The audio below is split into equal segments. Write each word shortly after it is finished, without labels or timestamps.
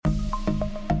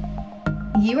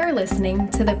You are listening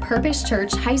to the Purpose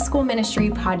Church High School Ministry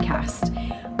podcast.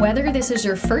 Whether this is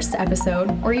your first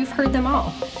episode or you've heard them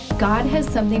all, God has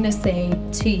something to say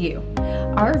to you.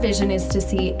 Our vision is to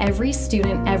see every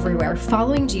student everywhere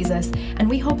following Jesus, and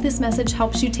we hope this message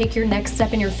helps you take your next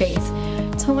step in your faith.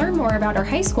 To learn more about our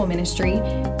high school ministry,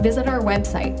 visit our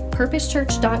website,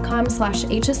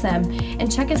 purposechurch.com/HSM,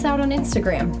 and check us out on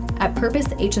Instagram at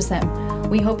PurposeHSM.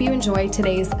 We hope you enjoy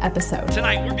today's episode.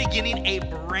 Tonight, we're beginning a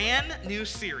brand new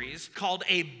series called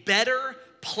A Better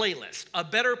Playlist. A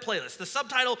Better Playlist. The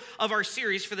subtitle of our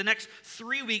series for the next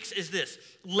 3 weeks is this: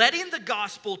 Letting the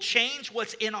Gospel Change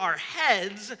What's in Our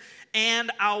Heads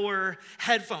and Our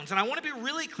Headphones. And I want to be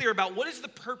really clear about what is the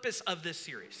purpose of this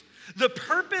series. The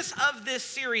purpose of this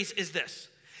series is this: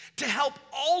 to help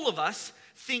all of us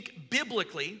think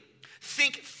biblically,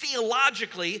 think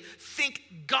theologically,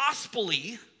 think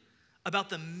gospelly about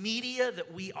the media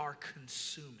that we are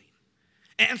consuming.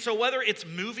 And so whether it's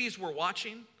movies we're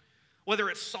watching, whether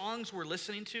it's songs we're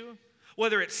listening to,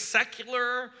 whether it's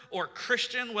secular or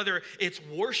Christian, whether it's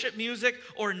worship music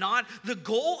or not, the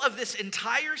goal of this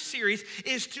entire series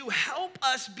is to help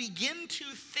us begin to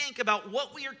think about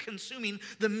what we are consuming,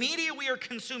 the media we are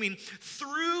consuming,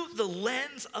 through the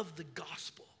lens of the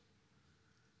gospel.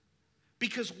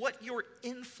 Because what you're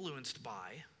influenced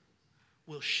by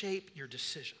will shape your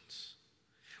decisions.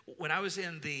 When I was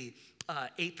in the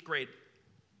 8th grade,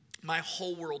 my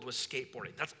whole world was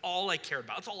skateboarding. That's all I cared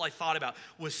about. That's all I thought about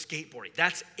was skateboarding.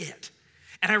 That's it.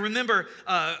 And I remember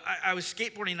I was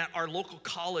skateboarding at our local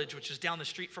college, which is down the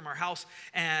street from our house,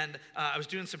 and I was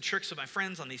doing some tricks with my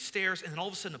friends on these stairs, and then all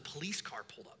of a sudden a police car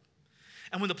pulled up.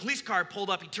 And when the police car pulled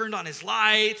up, he turned on his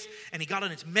lights, and he got on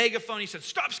his megaphone. He said,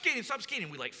 "Stop skating, stop skating."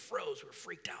 We froze. We were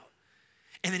freaked out.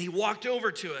 And then he walked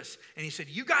over to us, and he said,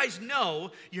 "You guys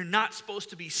know you're not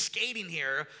supposed to be skating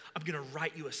here. I'm going to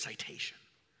write you a citation."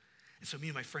 And so me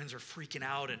and my friends are freaking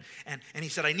out, and he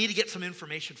said, "I need to get some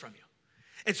information from you."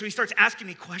 And so he starts asking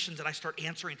me questions, and I start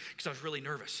answering because I was really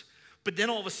nervous. But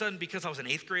then all of a sudden, because I was an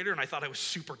 8th grader and I thought I was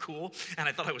super cool and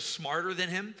I thought I was smarter than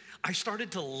him, I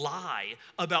started to lie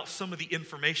about some of the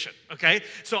information, okay?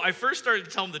 So I first started to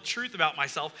tell him the truth about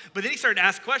myself, but then he started to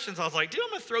ask questions. I was like, dude,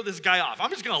 I'm gonna throw this guy off. I'm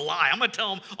just gonna lie. I'm gonna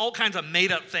tell him all kinds of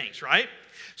made up things, right?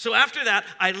 So after that,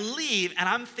 I leave, and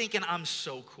I'm thinking I'm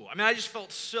so cool. I mean, I just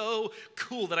felt so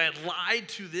cool that I had lied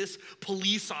to this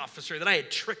police officer, that I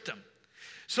had tricked him.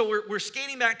 So we're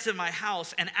skating back to my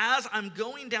house, and as I'm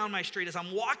going down my street, as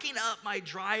I'm walking up my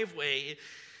driveway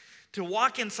to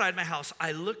walk inside my house,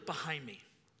 I look behind me,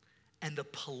 and the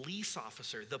police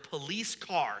officer, the police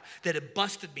car that had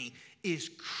busted me, is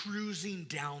cruising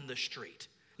down the street.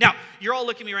 Now, you're all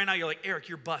looking at me right now, you're like, "Eric,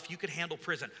 you're buff, you could handle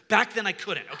prison." Back then I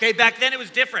couldn't, okay? Back then it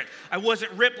was different. I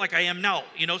wasn't ripped like I am now,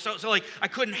 you know? So I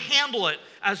couldn't handle it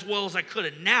as well as I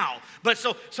could now. But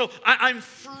so I'm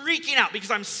freaking out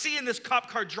because I'm seeing this cop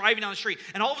car driving down the street.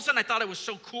 And all of a sudden I thought I was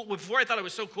so cool. Before I thought I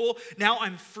was so cool, now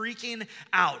I'm freaking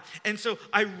out. And so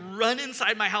I run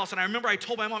inside my house, and I remember I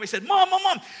told my mom, I said, Mom,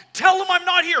 tell him I'm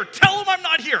not here. Tell him I'm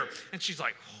not here. And she's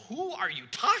like, "Who are you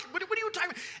talking? What are you talking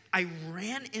about?" I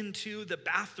ran into the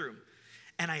bathroom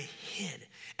and I hid.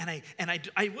 And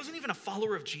I wasn't even a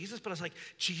follower of Jesus, but I was like,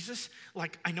 "Jesus,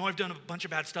 like, I know I've done a bunch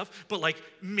of bad stuff, but like,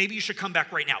 maybe you should come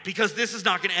back right now because this is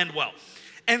not going to end well."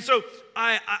 And so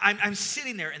I'm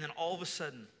sitting there, and then all of a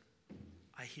sudden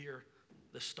I hear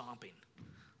the stomping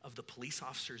of the police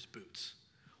officer's boots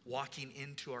walking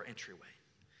into our entryway.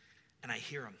 And I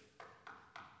hear him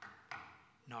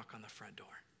knock on the front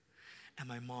door. And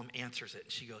my mom answers it,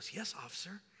 and she goes, "Yes,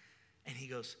 officer." And he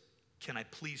goes, "Can I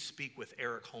please speak with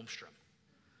Eric Holmstrom?"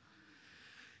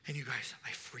 And you guys,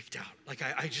 I freaked out. Like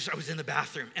I was in the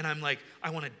bathroom, and I'm like, I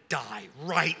want to die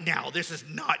right now. This is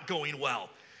not going well.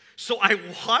 So I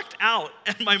walked out,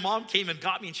 and my mom came and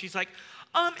got me, and she's like,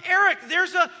 "Eric,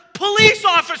 there's a police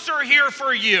officer here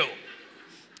for you."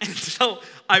 And so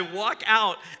I walk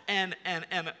out, and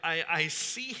I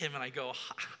see him, and I go,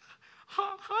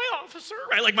 "Hi, officer,"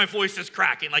 right? Like my voice is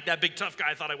cracking, like that big tough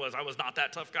guy I thought I was. I was not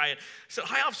that tough guy. And I said,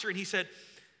 "Hi, officer," and he said,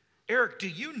 "Eric, do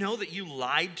you know that you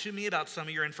lied to me about some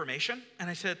of your information?" And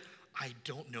I said, "I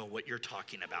don't know what you're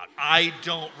talking about. I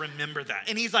don't remember that."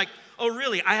 And he's like, "Oh,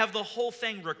 really? I have the whole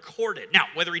thing recorded." Now,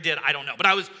 whether he did, I don't know, but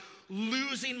I was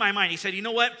losing my mind. He said, "You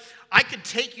know what? I could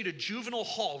take you to juvenile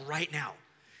hall right now."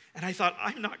 And I thought,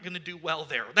 I'm not going to do well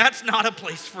there. That's not a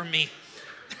place for me.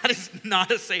 That is not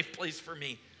a safe place for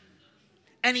me.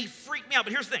 And he freaked me out.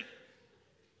 But here's the thing.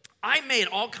 I made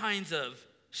all kinds of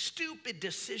stupid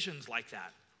decisions like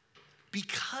that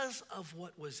because of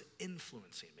what was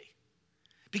influencing me,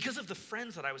 because of the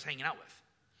friends that I was hanging out with,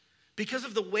 because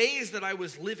of the ways that I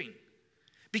was living,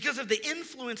 Because of the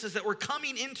influences that were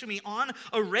coming into me on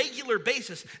a regular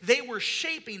basis, they were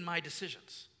shaping my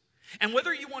decisions. And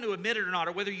whether you want to admit it or not,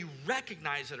 or whether you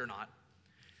recognize it or not,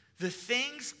 the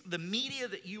things, the media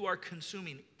that you are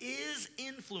consuming is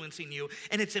influencing you,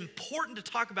 and it's important to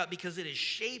talk about because it is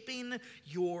shaping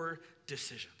your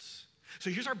decisions. So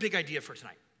here's our big idea for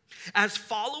tonight. As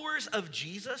followers of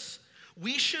Jesus,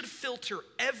 we should filter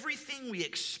everything we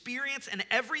experience and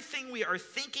everything we are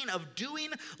thinking of doing,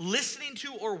 listening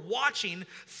to, or watching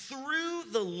through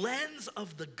the lens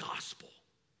of the gospel.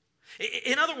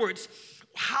 In other words,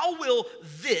 how will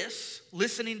this,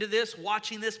 listening to this,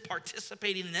 watching this,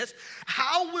 participating in this,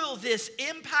 how will this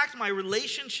impact my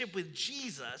relationship with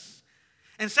Jesus?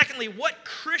 And secondly, what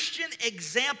Christian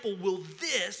example will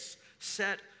this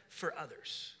set for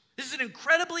others? This is an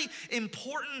incredibly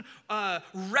important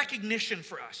recognition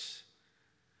for us.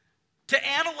 To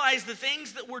analyze the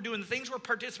things that we're doing, the things we're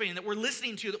participating in, that we're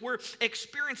listening to, that we're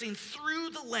experiencing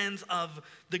through the lens of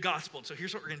the gospel. And so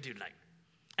here's what we're going to do tonight.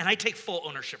 And I take full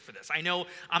ownership for this. I know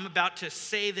I'm about to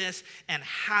say this, and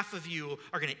half of you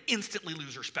are going to instantly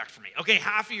lose respect for me. Okay,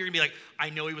 half of you are going to be like, I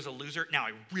know he was a loser. Now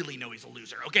I really know he's a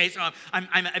loser. Okay, so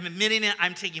I'm admitting it.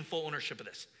 I'm taking full ownership of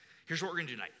this. Here's what we're going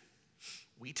to do tonight.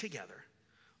 We together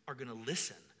are going to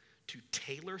listen to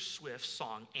Taylor Swift's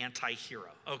song, Anti-Hero,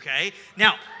 okay?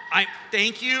 Now,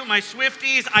 thank you, my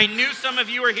Swifties. I knew some of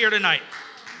you are here tonight.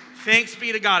 Thanks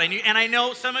be to God. And I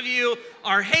know some of you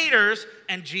are haters,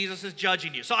 and Jesus is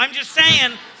judging you. So I'm just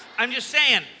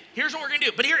saying, here's what we're going to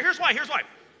do. But here's why.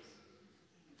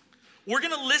 We're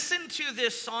going to listen to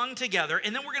this song together,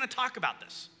 and then we're going to talk about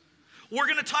this. We're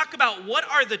going to talk about what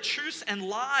are the truths and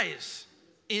lies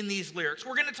in these lyrics.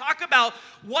 We're going to talk about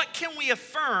what can we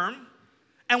affirm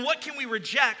and what can we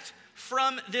reject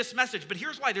from this message. But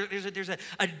here's why. There's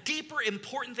a deeper,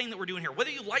 important thing that we're doing here.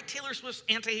 Whether you like Taylor Swift's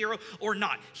Anti-Hero or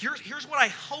not, here's what I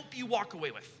hope you walk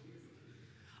away with.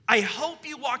 I hope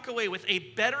you walk away with a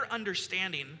better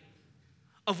understanding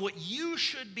of what you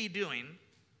should be doing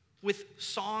with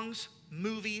songs,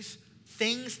 movies,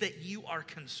 things that you are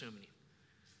consuming.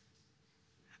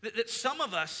 That some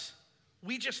of us,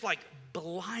 we just like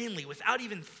blindly, without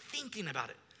even thinking about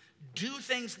it, do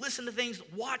things, listen to things,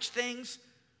 watch things,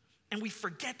 and we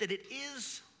forget that it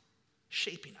is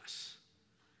shaping us.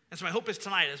 And so my hope is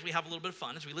tonight, as we have a little bit of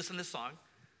fun, as we listen to this song,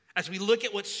 as we look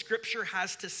at what Scripture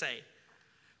has to say,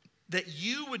 that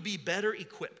you would be better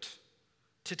equipped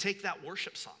to take that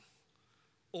worship song,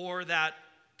 or that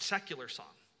secular song,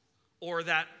 or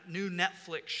that new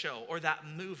Netflix show, or that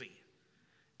movie,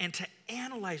 and to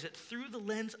analyze it through the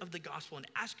lens of the gospel and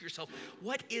ask yourself,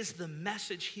 what is the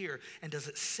message here, and does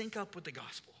it sync up with the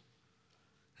gospel?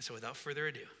 And so without further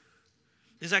ado,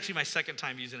 this is actually my second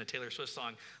time using a Taylor Swift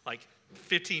song. Like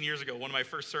 15 years ago, one of my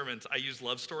first sermons, I used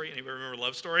Love Story. Anybody remember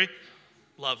Love Story?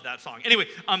 Love that song. Anyway,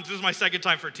 this is my second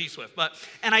time for T Swift.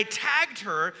 And I tagged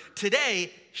her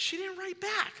today. She didn't write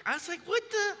back. I was like, what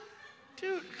the,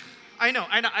 dude? I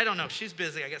don't know. She's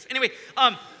busy, I guess. Anyway,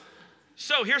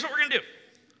 so here's what we're going to do.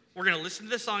 We're going to listen to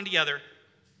this song together,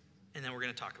 and then we're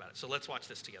going to talk about it. So let's watch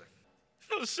this together.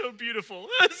 That was so beautiful.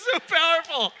 That's so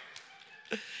powerful.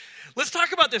 Let's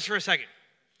talk about this for a second.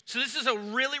 So this is a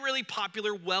really, really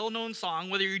popular, well-known song.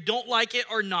 Whether you don't like it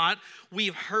or not,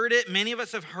 we've heard it. Many of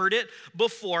us have heard it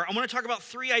before. I want to talk about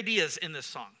three ideas in this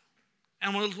song.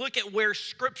 And I want to look at where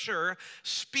Scripture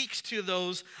speaks to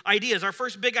those ideas. Our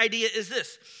first big idea is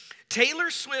this. Taylor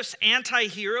Swift's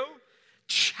Anti-Hero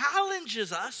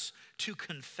challenges us to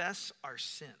confess our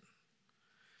sin.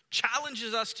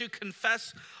 Challenges us to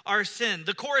confess our sin.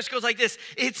 The chorus goes like this.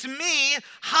 It's me.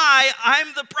 Hi,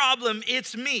 I'm the problem.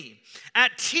 It's me.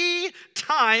 At tea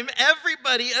time,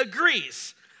 everybody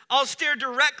agrees. I'll stare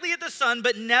directly at the sun,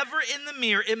 but never in the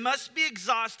mirror. It must be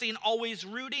exhausting, always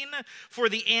rooting for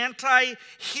the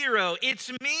anti-hero. It's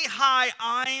me. Hi,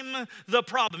 I'm the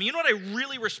problem. You know what I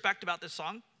really respect about this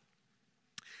song?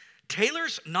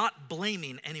 Taylor's not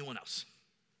blaming anyone else.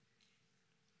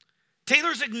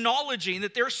 Taylor's acknowledging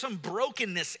that there's some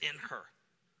brokenness in her.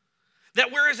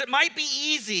 That whereas it might be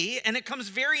easy and it comes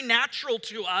very natural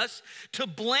to us to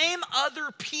blame other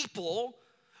people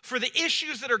for the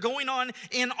issues that are going on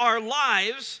in our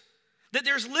lives, that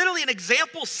there's literally an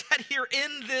example set here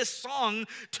in this song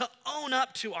to own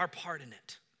up to our part in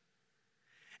it.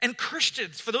 And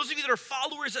Christians, for those of you that are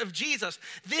followers of Jesus,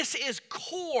 this is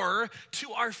core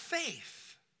to our faith.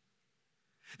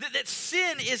 That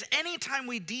sin is anytime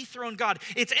we dethrone God.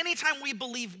 It's anytime we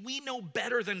believe we know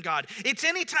better than God. It's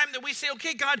anytime that we say,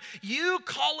 okay, God, you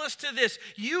call us to this.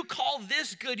 You call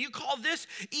this good. You call this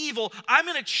evil. I'm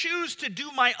going to choose to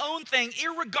do my own thing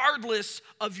irregardless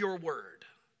of your word.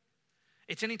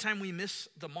 It's anytime we miss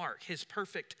the mark, his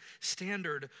perfect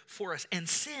standard for us. And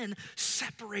sin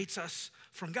separates us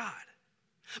from God.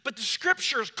 But the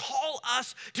scriptures call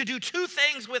us to do two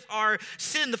things with our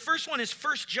sin. The first one is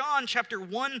 1 John chapter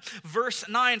 1, verse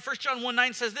 9. 1 John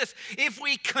 1:9 says this: if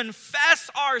we confess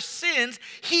our sins,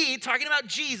 he, talking about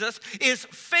Jesus, is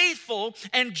faithful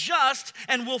and just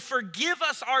and will forgive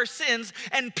us our sins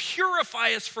and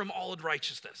purify us from all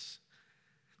unrighteousness.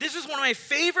 This is one of my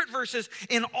favorite verses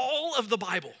in all of the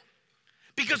Bible.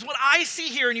 Because what I see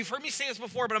here, and you've heard me say this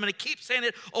before, but I'm going to keep saying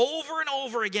it over and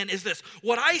over again, is this.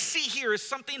 What I see here is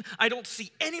something I don't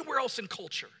see anywhere else in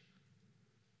culture.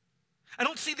 I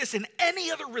don't see this in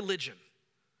any other religion.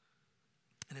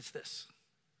 And it's this.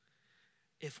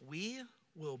 If we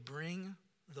will bring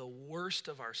the worst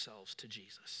of ourselves to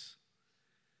Jesus,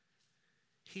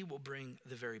 he will bring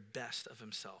the very best of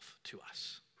himself to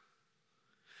us.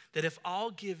 That if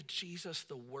I'll give Jesus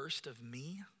the worst of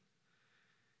me,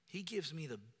 he gives me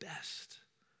the best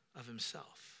of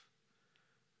himself.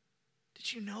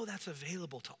 Did you know that's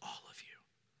available to all of you?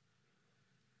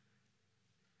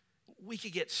 We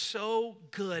could get so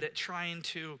good at trying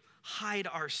to hide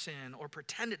our sin or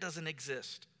pretend it doesn't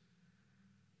exist.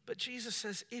 But Jesus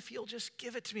says, if you'll just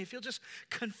give it to me, if you'll just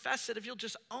confess it, if you'll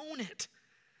just own it,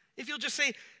 if you'll just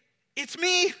say, it's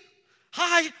me,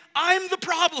 hi, I'm the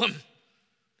problem.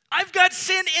 I've got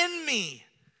sin in me.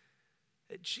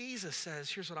 That Jesus says,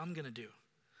 here's what I'm going to do.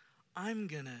 I'm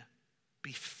going to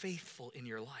be faithful in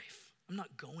your life. I'm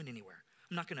not going anywhere.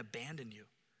 I'm not going to abandon you.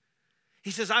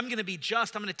 He says, I'm going to be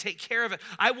just. I'm going to take care of it.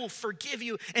 I will forgive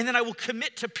you, and then I will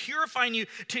commit to purifying you,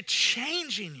 to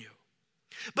changing you.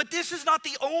 But this is not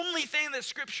the only thing that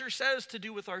Scripture says to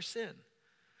do with our sin.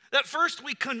 That first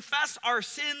we confess our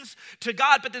sins to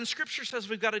God, but then Scripture says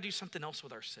we've got to do something else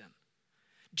with our sin.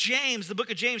 James, the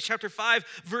book of James, chapter 5,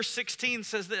 verse 16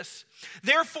 says this: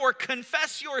 therefore,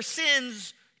 confess your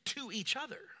sins to each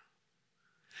other.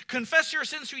 Confess your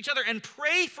sins to each other and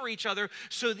pray for each other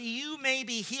so that you may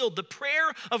be healed. The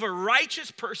prayer of a righteous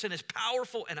person is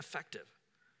powerful and effective.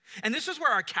 And this is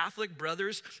where our Catholic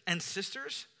brothers and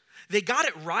sisters, they got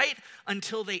it right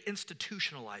until they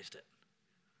institutionalized it.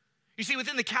 You see,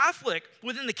 within the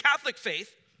Catholic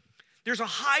faith, there's a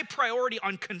high priority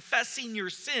on confessing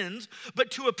your sins, but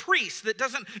to a priest that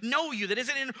doesn't know you, that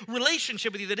isn't in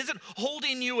relationship with you, that isn't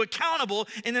holding you accountable.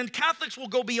 And then Catholics will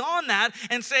go beyond that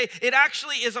and say it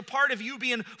actually is a part of you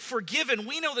being forgiven.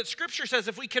 We know that Scripture says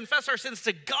if we confess our sins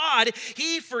to God,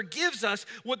 he forgives us.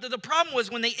 What the problem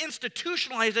was when they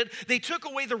institutionalized it, they took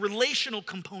away the relational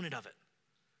component of it.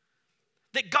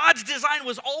 That God's design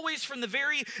was always from the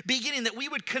very beginning that we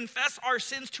would confess our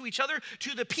sins to each other,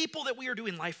 to the people that we are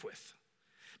doing life with,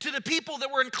 to the people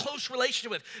that we're in close relationship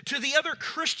with, to the other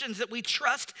Christians that we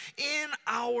trust in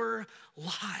our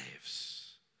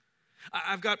lives.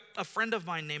 I've got a friend of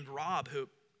mine named Rob who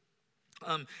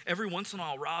every once in a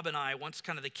while, Rob and I, once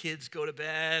kind of the kids go to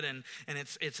bed and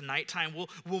it's nighttime,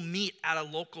 we'll meet at a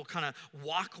local kind of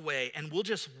walkway and we'll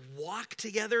just walk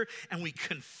together and we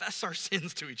confess our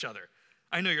sins to each other.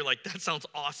 I know you're like, that sounds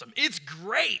awesome. It's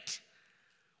great.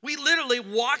 We literally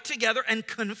walk together and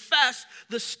confess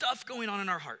the stuff going on in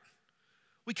our heart.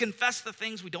 We confess the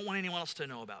things we don't want anyone else to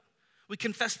know about. We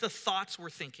confess the thoughts we're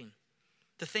thinking,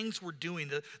 the things we're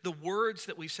doing, the words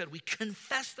that we've said. We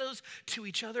confess those to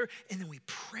each other, and then we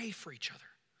pray for each other.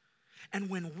 And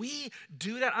when we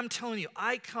do that, I'm telling you,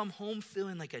 I come home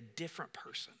feeling like a different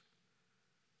person.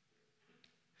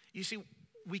 You see,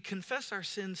 we confess our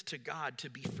sins to God to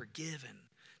be forgiven,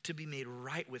 to be made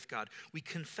right with God. We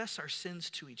confess our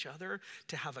sins to each other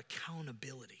to have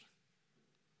accountability.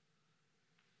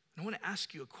 And I want to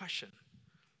ask you a question.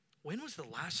 When was the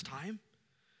last time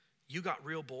you got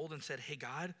real bold and said, hey,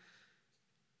 God,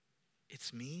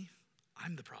 it's me.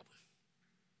 I'm the problem.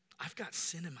 I've got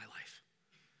sin in my life.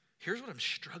 Here's what I'm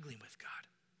struggling with, God.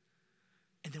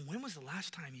 And then when was the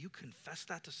last time you confessed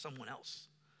that to someone else?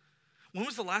 When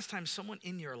was the last time someone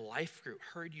in your life group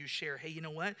heard you share, hey, you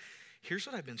know what? Here's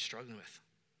what I've been struggling with.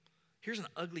 Here's an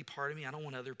ugly part of me I don't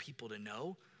want other people to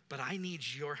know, but I need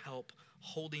your help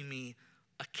holding me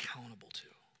accountable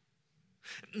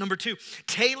to. Number 2,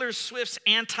 Taylor Swift's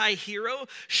Anti-Hero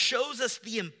shows us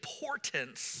the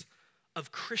importance of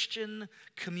Christian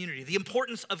community, the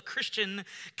importance of Christian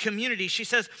community. She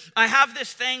says, I have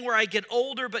this thing where I get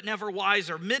older but never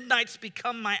wiser. Midnights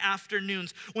become my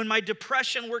afternoons. When my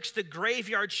depression works the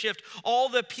graveyard shift, all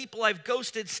the people I've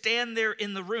ghosted stand there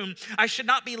in the room. I should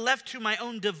not be left to my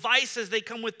own devices. They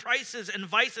come with prices and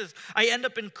vices. I end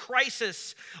up in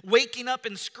crisis, waking up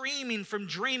and screaming from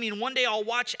dreaming. One day I'll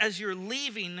watch as you're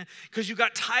leaving because you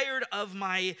got tired of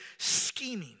my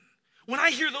scheming. When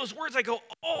I hear those words, I go,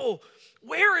 oh,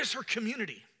 where is her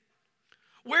community?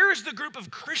 Where is the group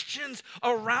of Christians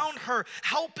around her,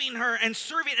 helping her and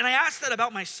serving? And I ask that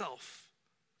about myself.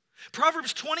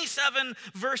 Proverbs 27,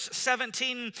 verse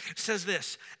 17 says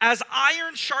this: as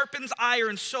iron sharpens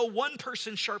iron, so one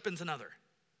person sharpens another.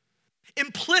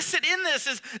 Implicit in this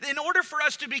is, in order for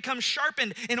us to become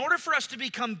sharpened, in order for us to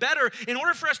become better, in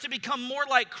order for us to become more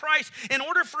like Christ, in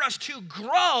order for us to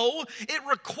grow, it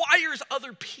requires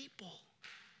other people.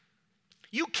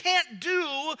 You can't do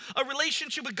a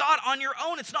relationship with God on your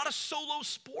own. It's not a solo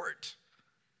sport.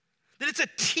 That it's a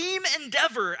team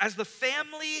endeavor as the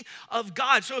family of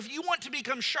God. So if you want to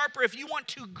become sharper, if you want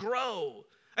to grow,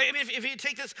 I mean, if you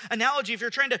take this analogy, if you're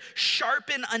trying to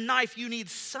sharpen a knife, you need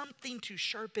something to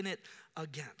sharpen it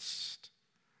against.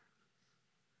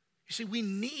 You see, we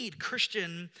need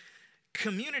Christian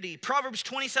community. Proverbs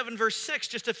 27, verse 6,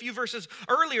 just a few verses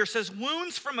earlier, says,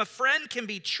 wounds from a friend can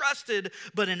be trusted,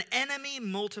 but an enemy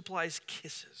multiplies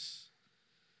kisses.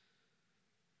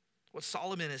 What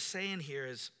Solomon is saying here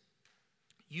is,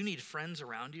 you need friends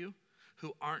around you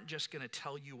who aren't just going to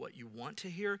tell you what you want to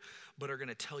hear, but are going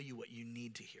to tell you what you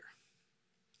need to hear.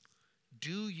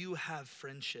 Do you have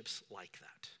friendships like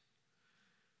that?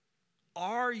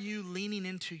 Are you leaning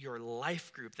into your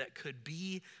life group that could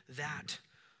be that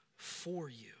for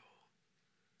you?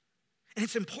 And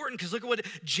it's important because look at what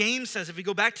James says. If we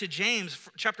go back to James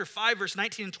chapter 5, verse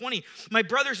 19 and 20, my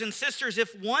brothers and sisters,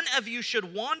 if one of you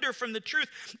should wander from the truth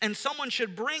and someone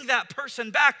should bring that person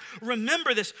back,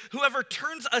 remember this: whoever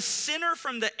turns a sinner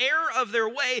from the error of their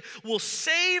way will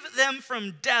save them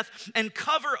from death and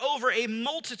cover over a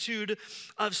multitude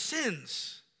of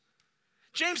sins.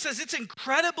 James says it's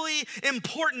incredibly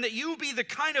important that you be the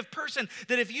kind of person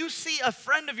that if you see a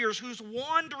friend of yours who's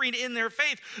wandering in their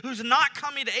faith, who's not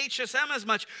coming to HSM as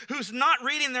much, who's not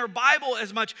reading their Bible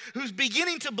as much, who's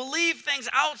beginning to believe things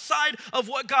outside of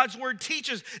what God's word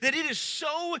teaches, that it is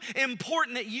so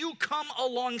important that you come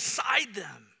alongside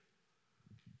them.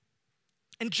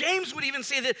 And James would even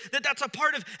say that that's a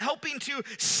part of helping to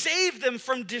save them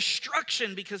from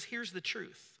destruction, because here's the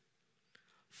truth.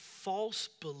 False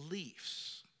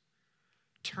beliefs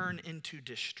turn into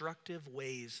destructive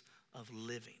ways of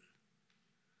living.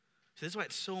 So this is why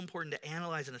it's so important to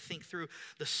analyze and to think through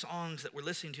the songs that we're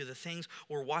listening to, the things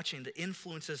we're watching, the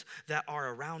influences that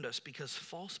are around us, because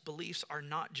false beliefs are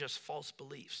not just false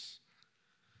beliefs.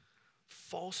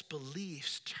 False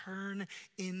beliefs turn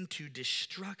into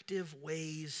destructive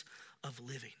ways of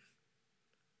living.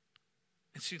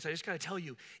 And students, I just got to tell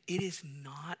you, it is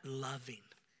not loving.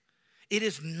 It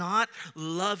is not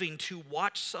loving to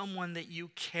watch someone that you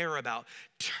care about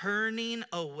turning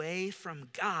away from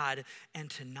God and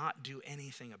to not do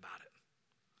anything about it.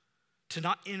 To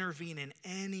not intervene in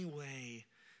any way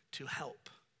to help,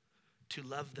 to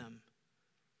love them,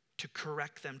 to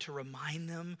correct them, to remind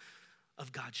them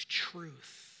of God's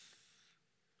truth.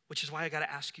 Which is why I got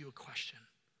to ask you a question.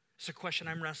 It's a question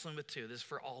I'm wrestling with too. This is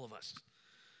for all of us.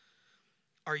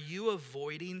 Are you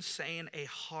avoiding saying a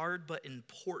hard but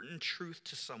important truth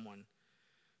to someone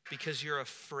because you're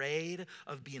afraid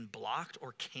of being blocked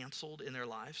or canceled in their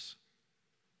lives?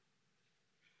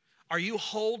 Are you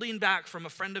holding back from a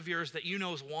friend of yours that you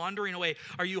know is wandering away?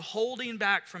 Are you holding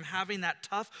back from having that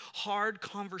tough, hard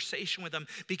conversation with them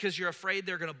because you're afraid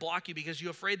they're going to block you, because you're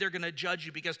afraid they're going to judge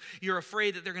you, because you're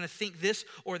afraid that they're going to think this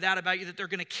or that about you, that they're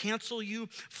going to cancel you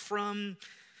from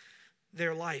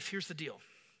their life? Here's the deal.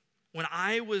 When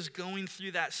I was going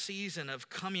through that season of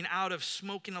coming out of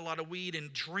smoking a lot of weed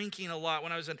and drinking a lot,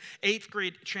 when I was in 8th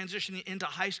grade transitioning into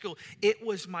high school, it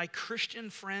was my Christian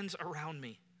friends around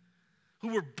me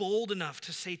who were bold enough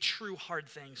to say true hard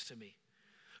things to me,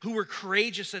 who were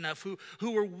courageous enough,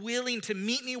 who were willing to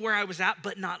meet me where I was at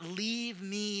but not leave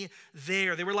me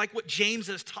there. They were like what James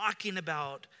is talking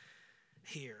about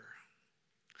here.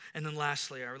 And then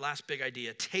lastly, our last big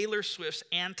idea, Taylor Swift's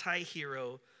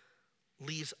anti-hero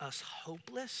leaves us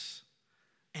hopeless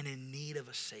and in need of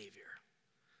a Savior.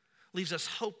 Leaves us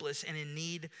hopeless and in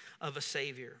need of a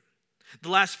Savior. The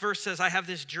last verse says, I have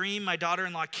this dream. My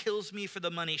daughter-in-law kills me for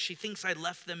the money. She thinks I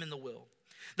left them in the will.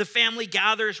 The family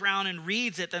gathers around and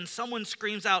reads it. Then someone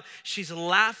screams out, she's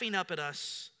laughing up at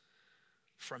us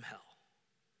from hell.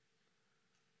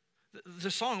 The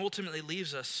song ultimately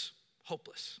leaves us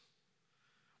hopeless,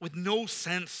 with no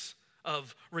sense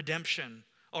of redemption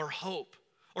or hope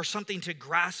or something to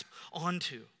grasp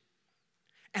onto.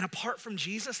 And apart from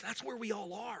Jesus, that's where we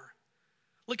all are.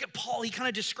 Look at Paul. He kind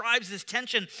of describes this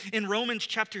tension in Romans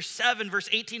chapter 7, verse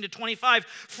 18 to 25.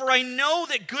 For I know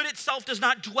that good itself does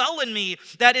not dwell in me,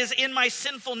 that is, in my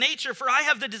sinful nature. For I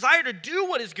have the desire to do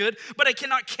what is good, but I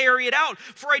cannot carry it out.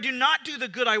 For I do not do the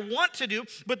good I want to do,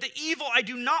 but the evil I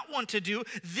do not want to do,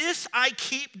 this I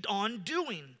keep on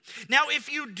doing. Now,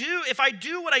 if I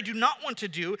do what I do not want to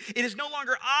do, it is no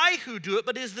longer I who do it,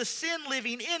 but it is the sin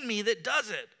living in me that does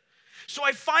it. So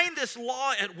I find this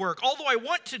law at work. Although I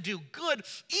want to do good,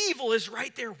 evil is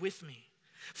right there with me.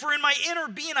 For in my inner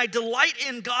being, I delight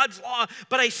in God's law,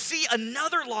 but I see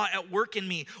another law at work in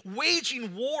me,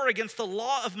 waging war against the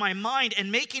law of my mind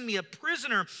and making me a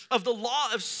prisoner of the law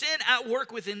of sin at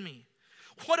work within me.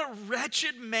 What a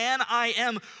wretched man I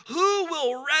am. Who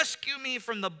will rescue me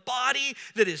from the body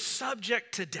that is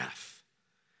subject to death?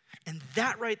 And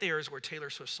that right there is where Taylor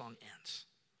Swift's song ends.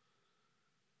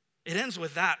 It ends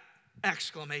with that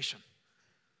exclamation.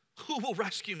 Who will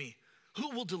rescue me? Who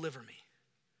will deliver me?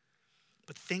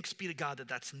 But thanks be to God that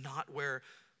that's not where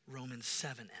Romans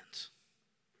 7 ends.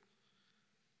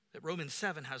 That Romans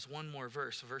 7 has one more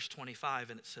verse, verse 25,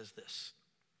 and it says this.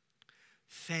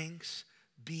 Thanks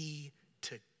be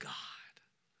to God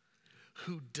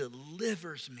who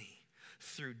delivers me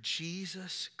through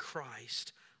Jesus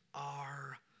Christ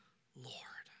our Lord.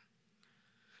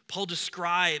 Paul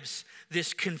describes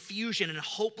this confusion and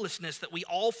hopelessness that we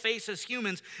all face as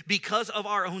humans because of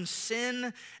our own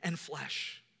sin and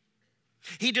flesh.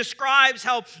 He describes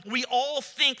how we all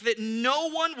think that no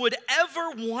one would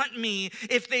ever want me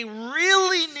if they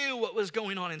really knew what was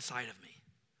going on inside of me.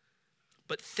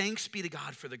 But thanks be to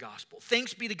God for the gospel.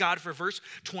 Thanks be to God for verse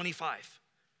 25.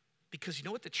 Because you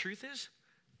know what the truth is?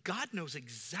 God knows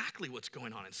exactly what's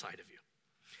going on inside of you.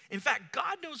 In fact,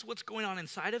 God knows what's going on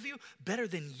inside of you better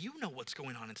than you know what's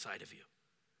going on inside of you.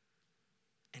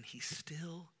 And he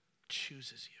still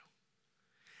chooses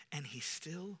you. And he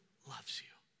still loves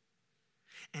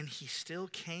you. And he still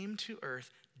came to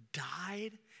earth,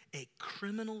 died a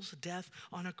criminal's death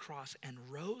on a cross, and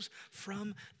rose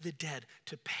from the dead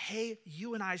to pay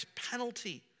you and I's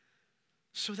penalty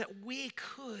so that we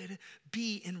could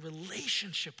be in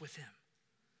relationship with him.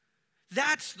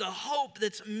 That's the hope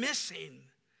that's missing.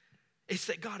 It's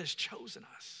that God has chosen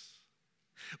us.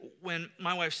 When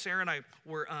my wife Sarah and I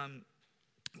were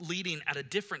leading at a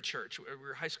different church, we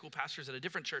were high school pastors at a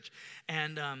different church,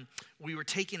 and we were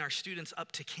taking our students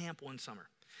up to camp one summer.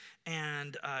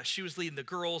 And she was leading the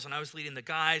girls, and I was leading the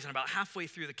guys, and about halfway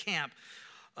through the camp,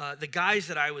 the guys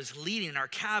that I was leading in our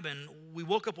cabin, we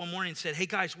woke up one morning and said, hey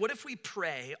guys, what if we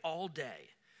pray all day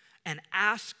and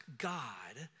ask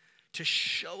God to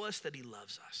show us that he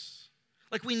loves us?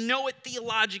 Like, we know it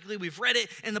theologically. We've read it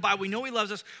in the Bible. We know he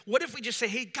loves us. What if we just say,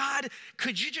 hey, God,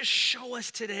 could you just show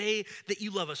us today that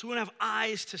you love us? We want to have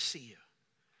eyes to see you.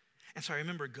 And so I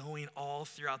remember going all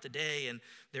throughout the day, and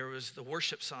there was the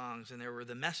worship songs, and there were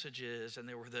the messages, and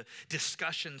there were the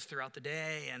discussions throughout the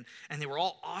day, and they were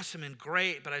all awesome and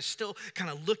great, but I was still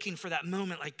kind of looking for that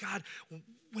moment, like, God,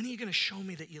 when are you going to show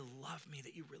me that you love me,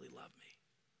 that you really love me?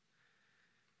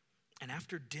 And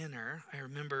after dinner, I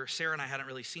remember Sarah and I hadn't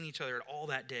really seen each other at all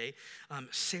that day.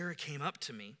 Sarah came up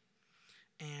to me,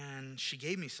 and she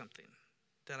gave me something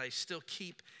that I still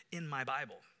keep in my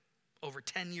Bible over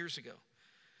 10 years ago.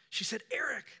 She said,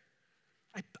 Eric,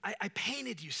 I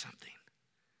painted you something.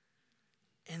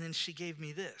 And then she gave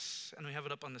me this, and we have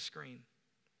it up on the screen.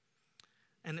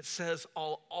 And it says,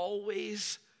 I'll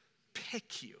always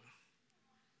pick you.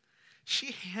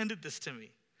 She handed this to me.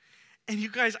 And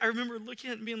you guys, I remember looking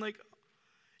at it and being like,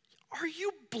 are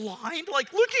you blind?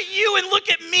 Like, look at you and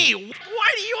look at me.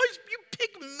 Why do you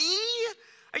pick me?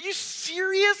 Are you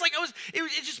serious? Like,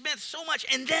 it just meant so much.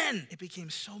 And then it became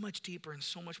so much deeper and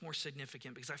so much more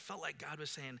significant because I felt like God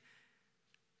was saying,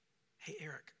 hey,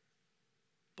 Eric,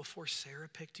 before Sarah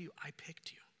picked you, I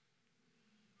picked you.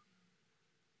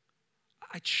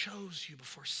 I chose you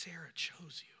before Sarah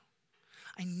chose you.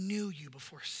 I knew you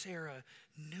before Sarah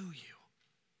knew you.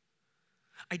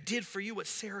 I did for you what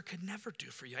Sarah could never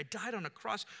do for you. I died on a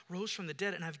cross, rose from the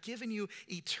dead, and I've given you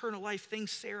eternal life,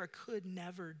 things Sarah could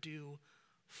never do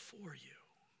for you.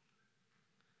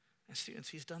 And students,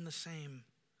 he's done the same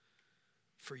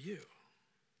for you.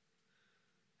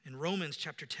 In Romans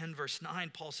chapter 10, verse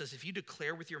 9, Paul says, if you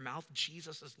declare with your mouth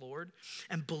Jesus is Lord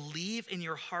and believe in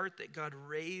your heart that God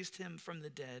raised him from the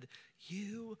dead,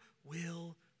 you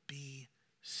will be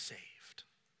saved.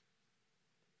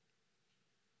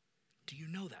 Do you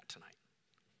know that tonight?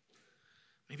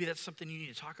 Maybe that's something you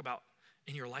need to talk about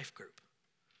in your life group.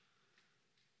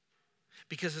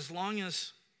 Because as long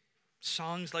as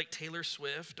songs like Taylor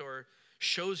Swift or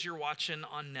shows you're watching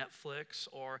on Netflix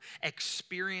or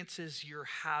experiences you're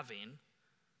having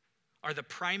are the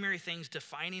primary things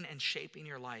defining and shaping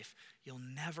your life, you'll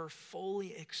never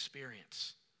fully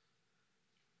experience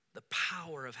the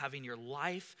power of having your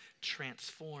life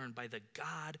transformed by the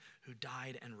God who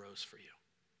died and rose for you.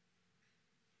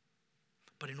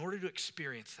 But in order to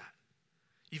experience that,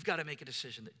 you've got to make a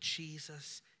decision that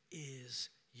Jesus is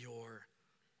your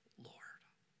Lord.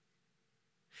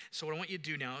 So what I want you to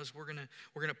do now is we're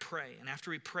gonna pray. And after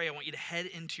we pray, I want you to head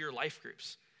into your life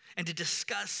groups and to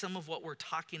discuss some of what we're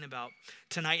talking about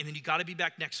tonight. And then you got to be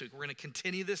back next week. We're going to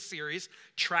continue this series.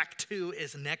 Track 2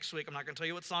 is next week. I'm not going to tell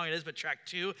you what song it is, but track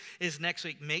 2 is next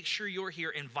week. Make sure you're here.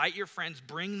 Invite your friends.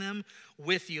 Bring them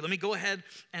with you. Let me go ahead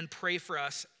and pray for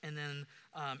us. And then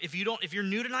if you're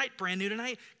new tonight, brand new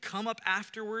tonight, come up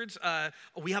afterwards.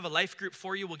 We have a life group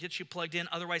for you. We'll get you plugged in.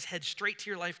 Otherwise, head straight to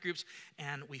your life groups.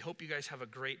 And we hope you guys have a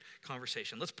great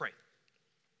conversation. Let's pray.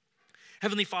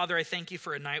 Heavenly Father, I thank you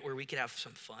for a night where we could have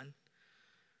some fun,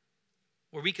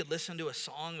 where we could listen to a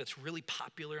song that's really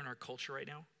popular in our culture right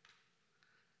now,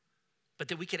 but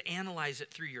that we could analyze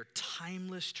it through your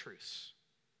timeless truths,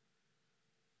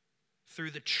 through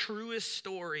the truest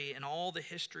story in all the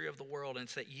history of the world. And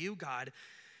it's that you, God,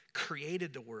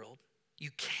 created the world. You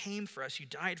came for us. You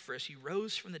died for us. You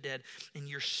rose from the dead. And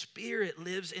your Spirit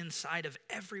lives inside of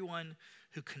everyone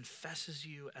who confesses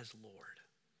you as Lord.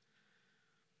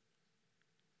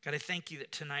 God, I thank you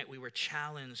that tonight we were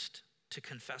challenged to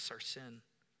confess our sin,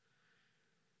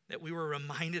 that we were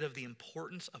reminded of the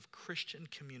importance of Christian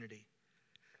community,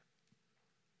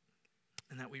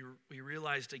 and that we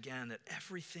realized again that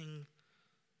everything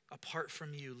apart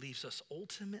from you leaves us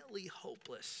ultimately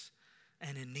hopeless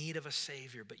and in need of a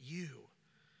Savior, but you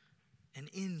and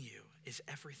in you is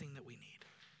everything that we need.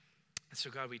 And so,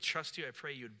 God, we trust you. I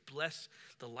pray you'd bless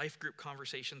the life group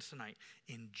conversations tonight.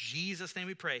 In Jesus' name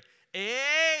we pray.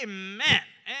 Amen.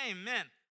 Amen.